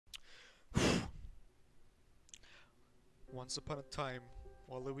Once upon a time,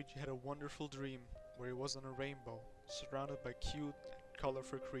 Waluigi had a wonderful dream where he was on a rainbow, surrounded by cute and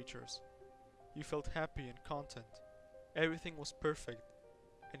colorful creatures. He felt happy and content. Everything was perfect,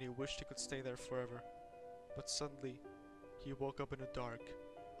 and he wished he could stay there forever. But suddenly, he woke up in a dark,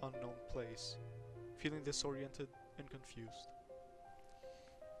 unknown place, feeling disoriented and confused.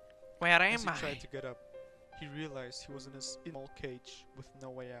 Where As am he tried I? to get up, he realized he was in a small cage with no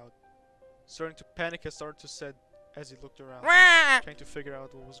way out. Starting to panic, he started to said as he looked around, Wah! trying to figure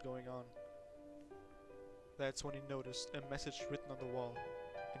out what was going on. That's when he noticed a message written on the wall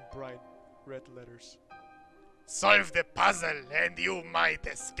in bright red letters. Solve the puzzle and you might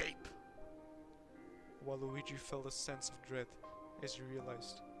escape. Waluigi felt a sense of dread as he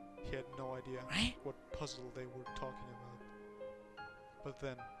realized he had no idea what puzzle they were talking about. But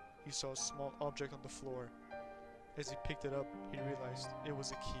then, he saw a small object on the floor. As he picked it up, he realized it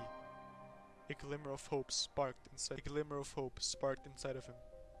was a key. A glimmer of hope sparked inside of him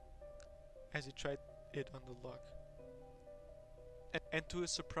as he tried it on the lock. And to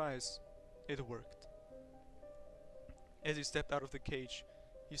his surprise, it worked. As he stepped out of the cage,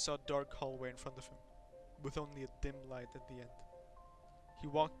 he saw a dark hallway in front of him, with only a dim light at the end. He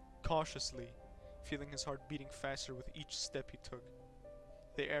walked cautiously, feeling his heart beating faster with each step he took.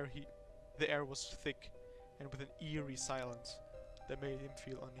 The air was thick and with an eerie silence that made him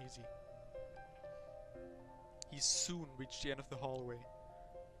feel uneasy. He soon reached the end of the hallway,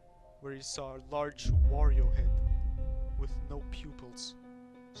 where he saw a large Wario head with no pupils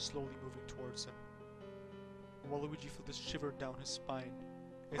slowly moving towards him. Waluigi felt a shiver down his spine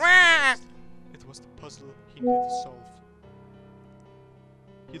as he realized it was the puzzle he needed to solve.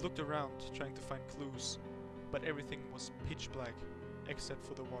 He looked around, trying to find clues, but everything was pitch black except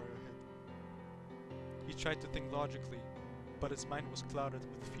for the Wario head. He tried to think logically, but his mind was clouded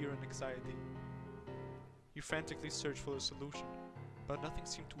with fear and anxiety. He frantically searched for a solution, but nothing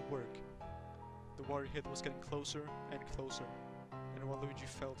seemed to work. The Wario head was getting closer and closer, and Waluigi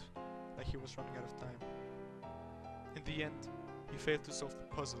felt like he was running out of time. In the end, he failed to solve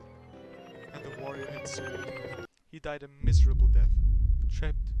the puzzle, and the Wario head surrendered. He died a miserable death,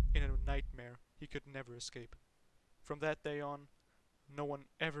 trapped in a nightmare he could never escape. From that day on, no one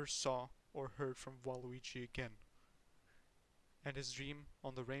ever saw or heard from Waluigi again, and his dream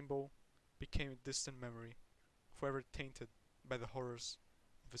on the rainbow became a distant memory, forever tainted by the horrors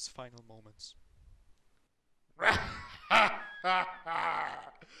of his final moments.